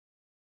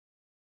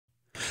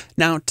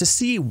Now, to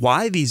see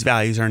why these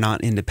values are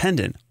not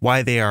independent,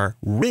 why they are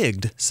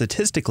rigged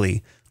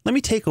statistically, let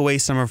me take away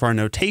some of our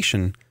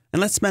notation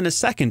and let's spend a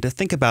second to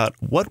think about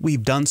what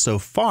we've done so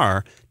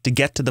far to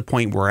get to the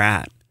point we're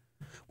at.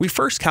 We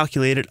first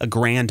calculated a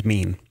grand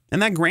mean,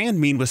 and that grand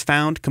mean was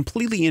found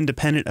completely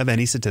independent of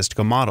any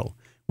statistical model.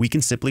 We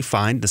can simply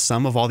find the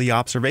sum of all the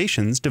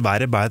observations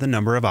divided by the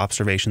number of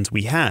observations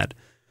we had.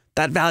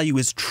 That value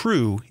is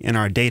true in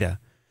our data.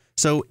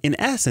 So in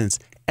essence,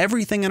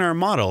 everything in our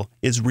model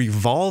is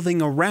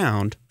revolving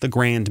around the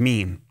grand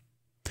mean.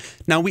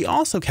 Now we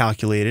also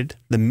calculated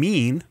the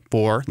mean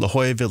for La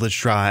Jolla Village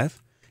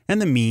Drive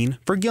and the mean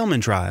for Gilman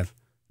Drive.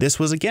 This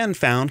was again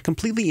found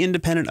completely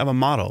independent of a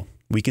model.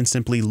 We can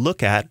simply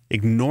look at,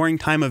 ignoring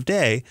time of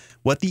day,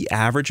 what the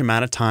average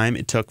amount of time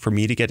it took for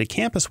me to get to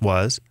campus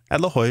was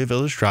at La Jolla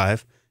Village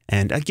Drive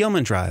and at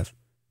Gilman Drive.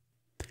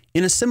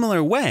 In a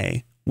similar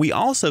way, we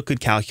also could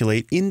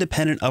calculate,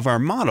 independent of our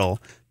model,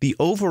 the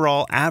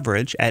overall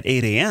average at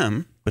 8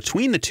 a.m.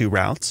 between the two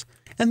routes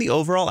and the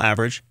overall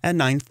average at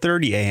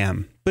 9:30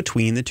 a.m.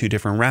 between the two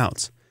different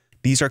routes.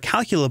 These are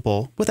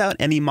calculable without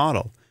any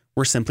model.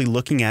 We're simply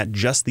looking at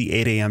just the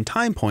 8 a.m.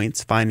 time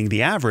points, finding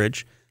the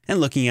average, and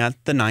looking at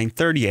the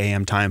 9:30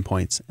 a.m. time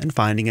points and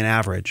finding an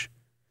average.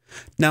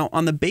 Now,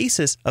 on the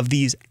basis of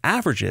these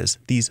averages,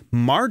 these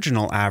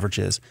marginal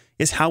averages,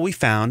 is how we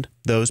found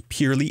those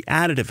purely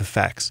additive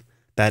effects.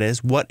 That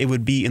is, what it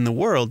would be in the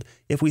world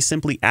if we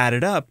simply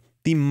added up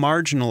the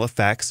marginal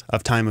effects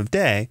of time of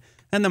day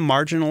and the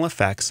marginal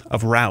effects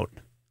of route.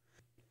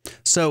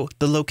 So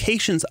the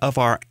locations of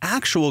our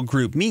actual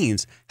group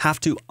means have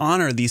to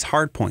honor these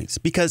hard points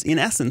because in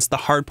essence, the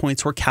hard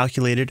points were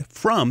calculated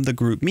from the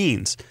group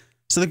means.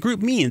 So the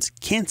group means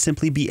can't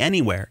simply be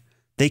anywhere.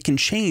 They can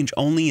change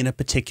only in a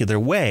particular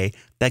way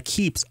that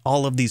keeps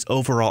all of these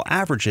overall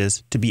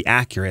averages to be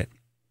accurate.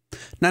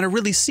 Now to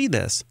really see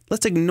this,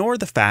 let's ignore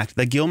the fact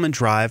that Gilman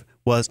Drive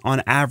was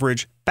on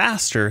average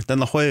faster than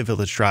La Jolla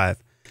Village Drive.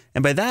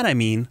 And by that I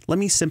mean, let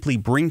me simply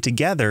bring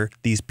together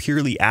these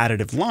purely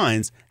additive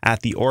lines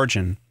at the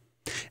origin.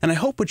 And I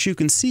hope what you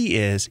can see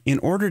is, in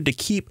order to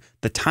keep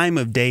the time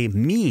of day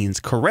means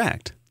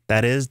correct,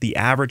 that is the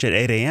average at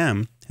 8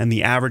 a.m. and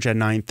the average at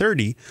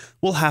 9:30,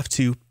 we'll have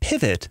to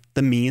pivot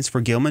the means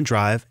for Gilman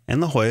Drive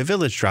and La Jolla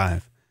Village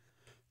Drive.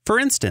 For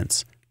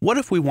instance, what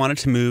if we wanted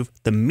to move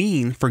the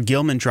mean for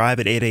Gilman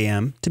Drive at 8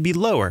 a.m. to be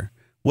lower?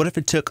 What if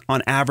it took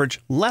on average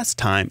less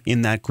time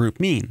in that group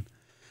mean?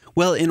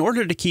 Well, in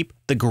order to keep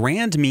the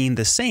grand mean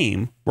the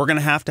same, we're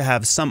going to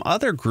have some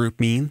other group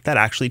mean that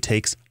actually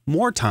takes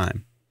more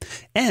time.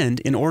 And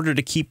in order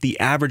to keep the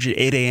average at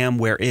 8 a.m.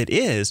 where it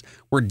is,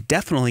 we're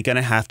definitely going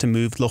to have to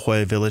move La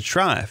Jolla Village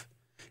Drive.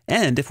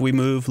 And if we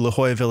move La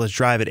Jolla Village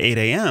Drive at 8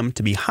 a.m.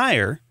 to be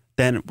higher,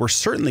 then we're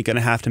certainly going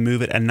to have to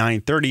move it at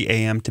 9:30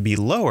 a.m. to be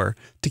lower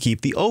to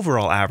keep the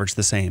overall average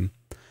the same.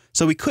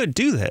 So we could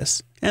do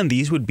this, and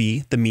these would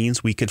be the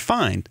means we could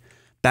find.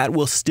 That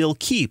will still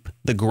keep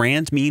the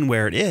grand mean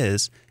where it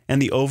is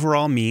and the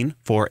overall mean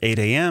for 8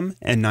 a.m.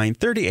 and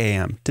 9:30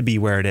 a.m. to be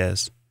where it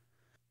is.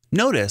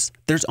 Notice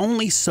there's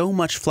only so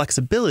much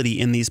flexibility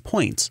in these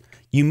points.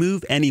 You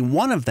move any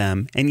one of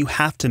them and you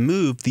have to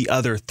move the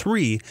other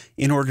three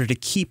in order to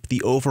keep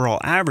the overall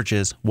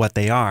averages what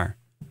they are.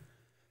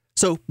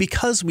 So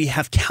because we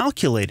have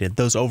calculated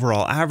those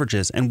overall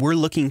averages and we're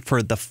looking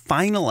for the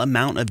final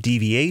amount of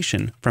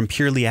deviation from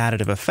purely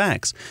additive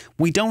effects,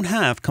 we don't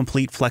have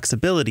complete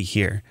flexibility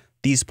here.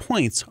 These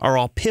points are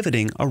all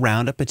pivoting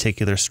around a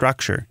particular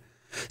structure.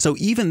 So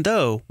even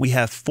though we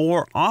have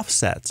 4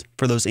 offsets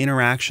for those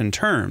interaction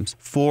terms,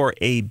 4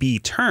 AB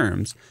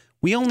terms,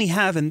 we only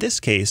have in this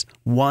case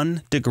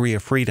 1 degree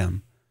of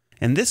freedom.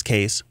 In this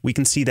case, we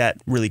can see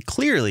that really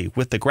clearly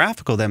with the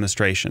graphical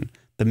demonstration.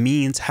 The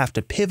means have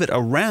to pivot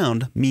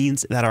around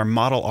means that our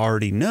model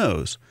already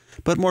knows.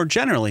 But more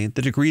generally,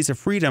 the degrees of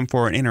freedom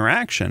for an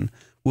interaction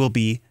will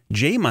be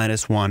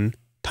j-1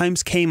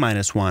 times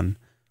k-1.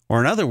 Or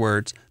in other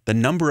words, the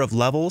number of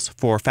levels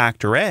for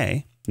factor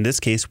A, in this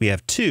case we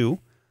have 2,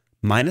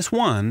 minus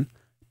 1,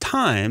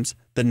 times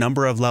the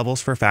number of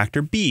levels for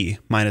factor B,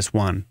 minus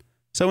 1.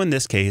 So in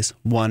this case,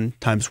 1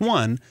 times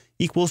 1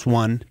 equals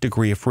 1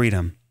 degree of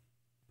freedom.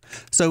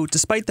 So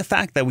despite the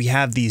fact that we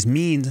have these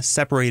means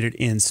separated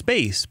in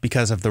space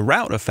because of the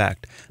route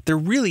effect, they're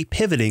really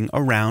pivoting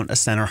around a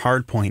center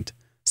hardpoint.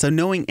 So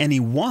knowing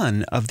any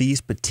one of these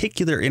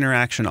particular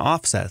interaction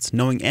offsets,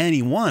 knowing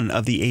any one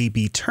of the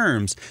AB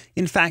terms,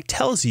 in fact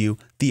tells you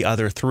the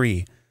other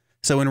 3.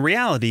 So in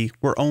reality,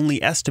 we're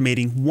only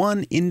estimating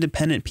one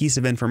independent piece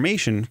of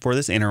information for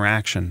this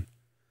interaction.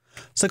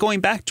 So going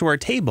back to our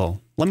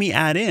table, let me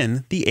add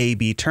in the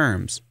AB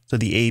terms. So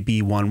the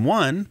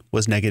AB11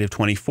 was negative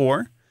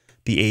 24.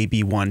 The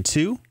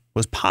AB12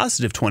 was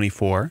positive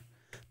 24,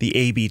 the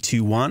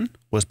AB21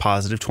 was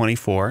positive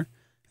 24,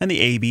 and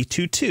the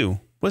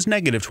AB22 was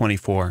negative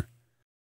 24.